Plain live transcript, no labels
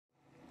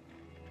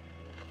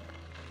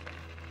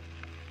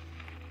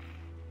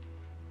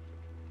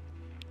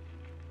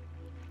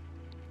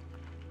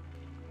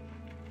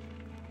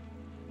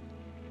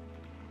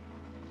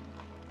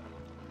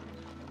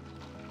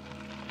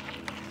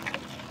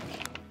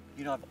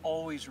You know, I've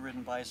always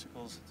ridden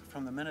bicycles.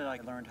 From the minute I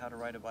learned how to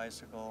ride a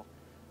bicycle,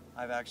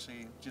 I've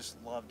actually just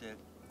loved it.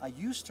 I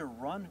used to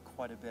run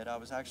quite a bit. I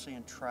was actually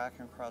in track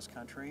and cross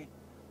country,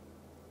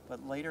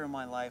 but later in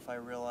my life I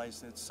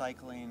realized that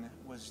cycling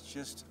was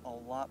just a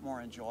lot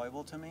more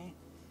enjoyable to me.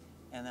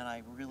 And then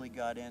I really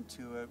got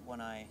into it when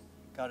I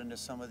got into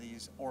some of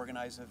these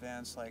organized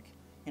events like,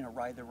 you know,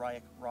 Ride the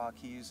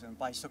Rockies and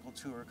Bicycle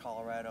Tour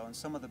Colorado and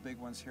some of the big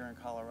ones here in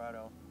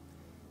Colorado.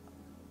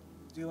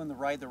 Doing the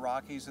Ride the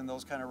Rockies and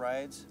those kind of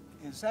rides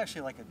is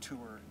actually like a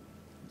tour.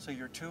 So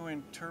you're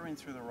touring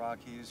through the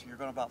Rockies, you're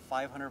going about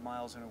 500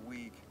 miles in a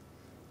week.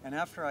 And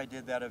after I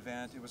did that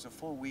event, it was a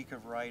full week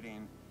of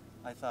riding,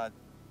 I thought,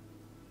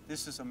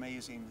 this is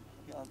amazing.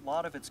 A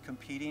lot of it's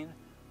competing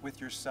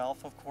with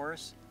yourself, of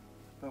course,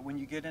 but when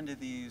you get into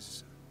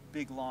these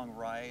big long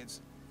rides,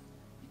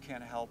 you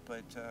can't help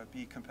but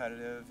be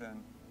competitive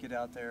and get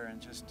out there and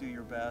just do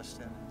your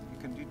best. And you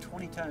can do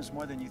 20 times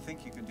more than you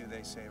think you can do,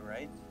 they say,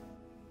 right?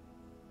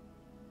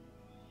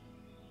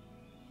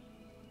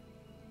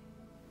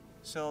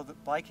 So the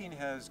biking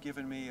has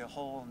given me a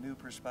whole new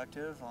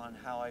perspective on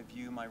how I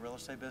view my real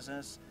estate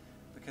business,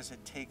 because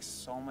it takes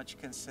so much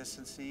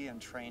consistency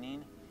and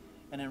training.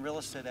 And in real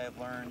estate I've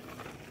learned,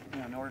 you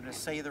know, in order to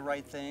say the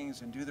right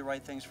things and do the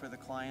right things for the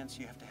clients,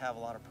 you have to have a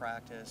lot of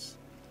practice.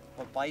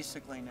 What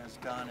bicycling has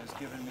done is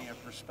given me a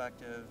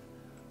perspective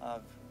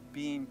of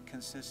being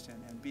consistent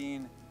and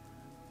being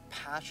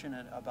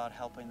passionate about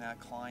helping that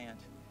client.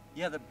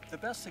 Yeah, the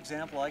best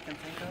example I can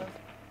think of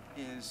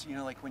is, you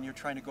know, like when you're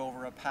trying to go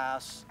over a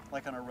pass,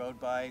 like on a road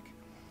bike,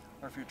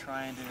 or if you're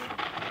trying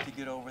to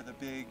get over the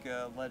big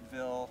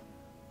Leadville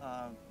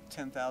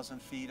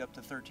 10,000 feet up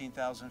to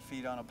 13,000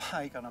 feet on a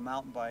bike, on a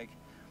mountain bike.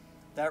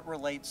 That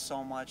relates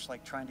so much,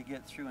 like trying to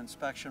get through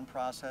inspection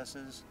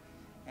processes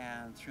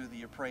and through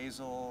the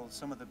appraisal,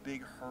 some of the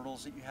big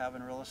hurdles that you have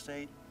in real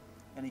estate.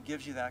 And it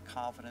gives you that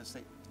confidence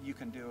that you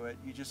can do it.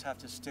 You just have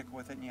to stick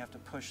with it and you have to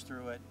push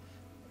through it.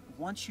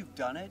 Once you've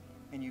done it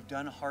and you've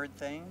done hard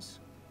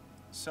things,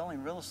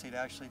 selling real estate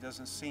actually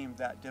doesn't seem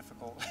that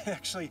difficult.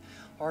 Actually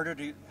harder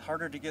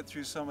to get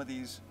through some of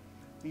these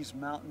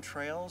mountain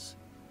trails.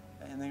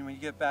 And then when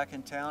you get back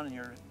in town and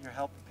you're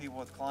helping people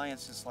with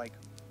clients, it's like,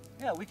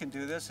 yeah, we can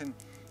do this. And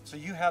so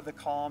you have the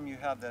calm, you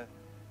have the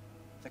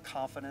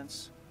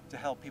confidence to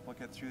help people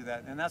get through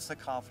that. And that's the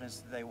confidence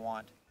that they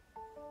want.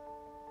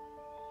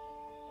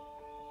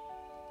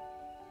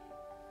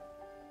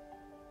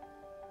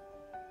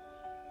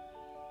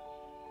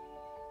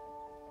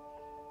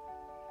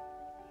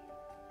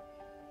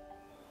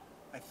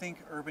 I think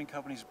Urban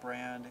Company's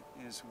brand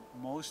is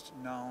most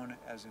known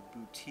as a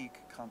boutique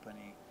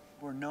company.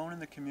 We're known in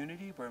the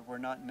community, but we're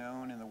not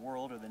known in the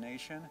world or the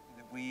nation.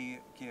 We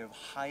give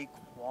high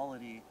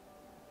quality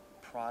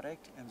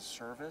product and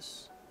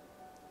service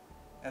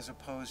as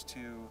opposed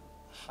to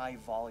high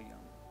volume.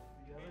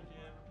 Hey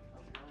Jim,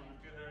 how's it going?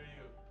 Good, how are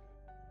you?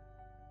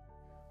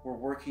 We're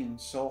working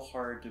so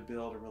hard to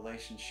build a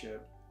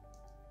relationship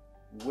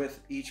with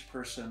each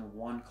person,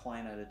 one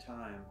client at a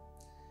time,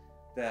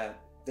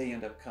 that they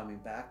end up coming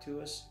back to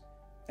us.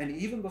 And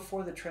even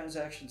before the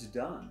transaction's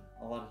done,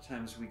 a lot of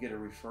times we get a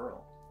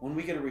referral. When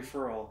we get a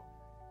referral,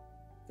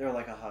 they're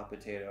like a hot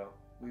potato.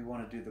 We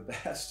want to do the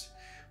best.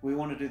 We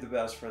want to do the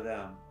best for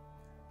them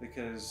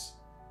because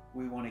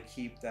we want to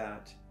keep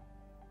that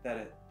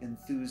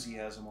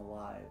enthusiasm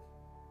alive.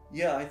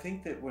 Yeah, I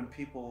think that when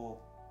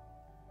people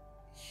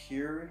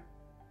hear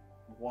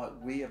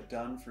what we have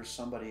done for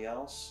somebody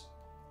else,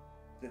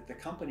 that the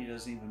company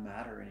doesn't even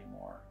matter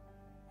anymore.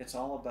 It's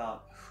all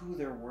about who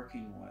they're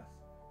working with.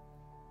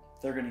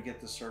 They're going to get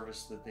the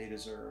service that they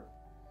deserve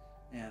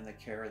and the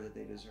care that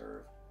they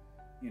deserve.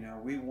 You know,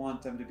 we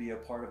want them to be a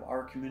part of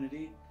our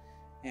community,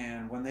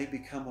 and when they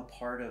become a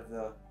part of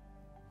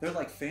they're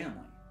like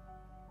family.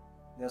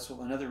 That's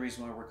another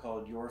reason why we're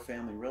called Your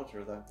Family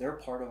Realtor. That they're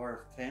part of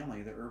our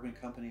family, the Urban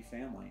Company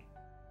family.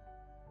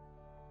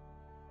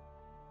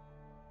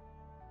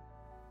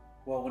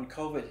 Well, when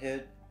COVID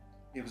hit,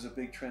 it was a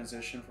big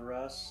transition for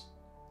us.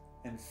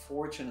 And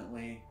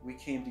fortunately, we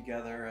came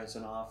together as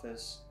an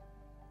office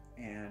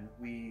and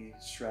we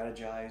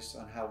strategized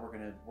on how we're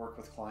going to work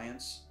with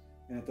clients.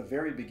 And at the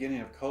very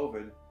beginning of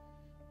COVID,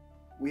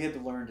 we had to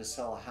learn to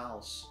sell a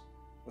house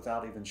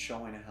without even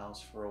showing a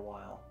house for a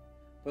while.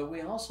 But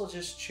we also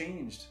just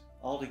changed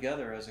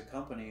altogether as a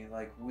company.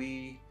 Like,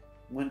 we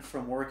went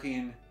from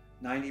working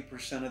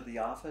 90% at the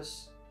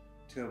office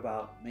to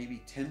about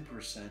maybe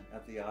 10%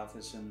 at the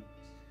office. And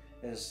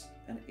as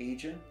an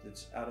agent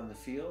that's out in the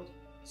field,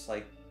 it's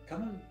like,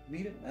 come and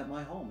meet at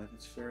my home.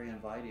 It's very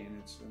inviting.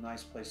 It's a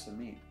nice place to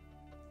meet.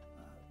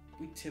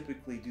 We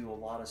typically do a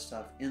lot of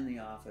stuff in the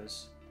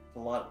office, a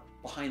lot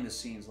behind the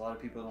scenes. A lot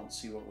of people don't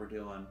see what we're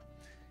doing.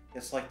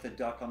 It's like the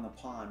duck on the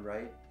pond,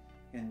 right?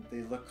 And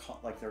they look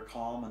like they're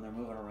calm and they're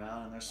moving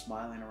around and they're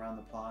smiling around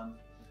the pond,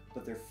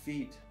 but their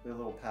feet, their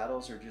little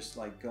paddles, are just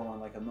like going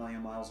like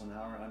 1,000,000 miles an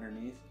hour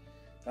underneath.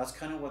 That's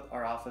kind of what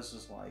our office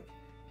is like.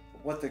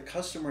 What the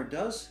customer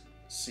does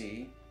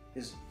see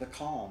is the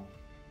calm.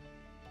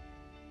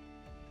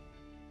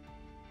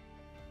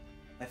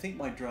 I think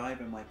my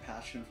drive and my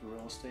passion for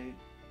real estate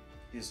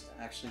is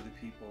actually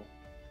the people.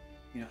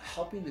 You know,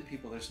 helping the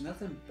people. There's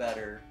nothing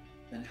better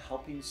than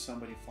helping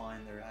somebody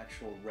find their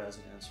actual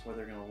residence, where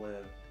they're going to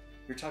live.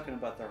 You're talking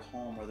about their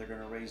home, where they're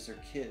going to raise their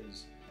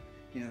kids.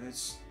 You know,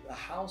 a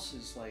house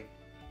is like,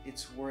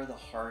 it's where the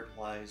heart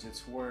lies.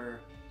 It's where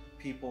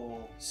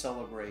people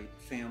celebrate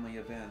family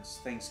events,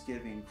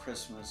 Thanksgiving,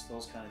 Christmas,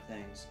 those kind of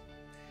things.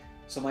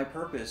 So my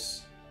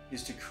purpose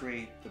is to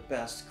create the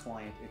best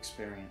client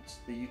experience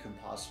that you can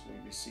possibly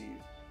receive.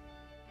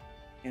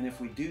 And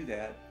if we do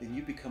that, then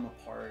you become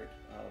a part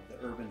of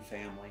the urban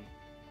family.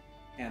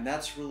 And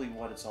that's really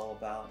what it's all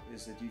about,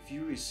 is that if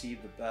you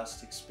receive the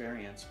best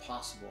experience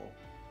possible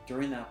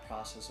during that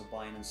process of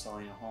buying and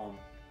selling a home,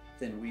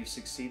 then we've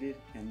succeeded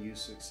and you've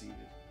succeeded.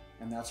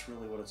 And that's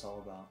really what it's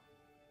all about.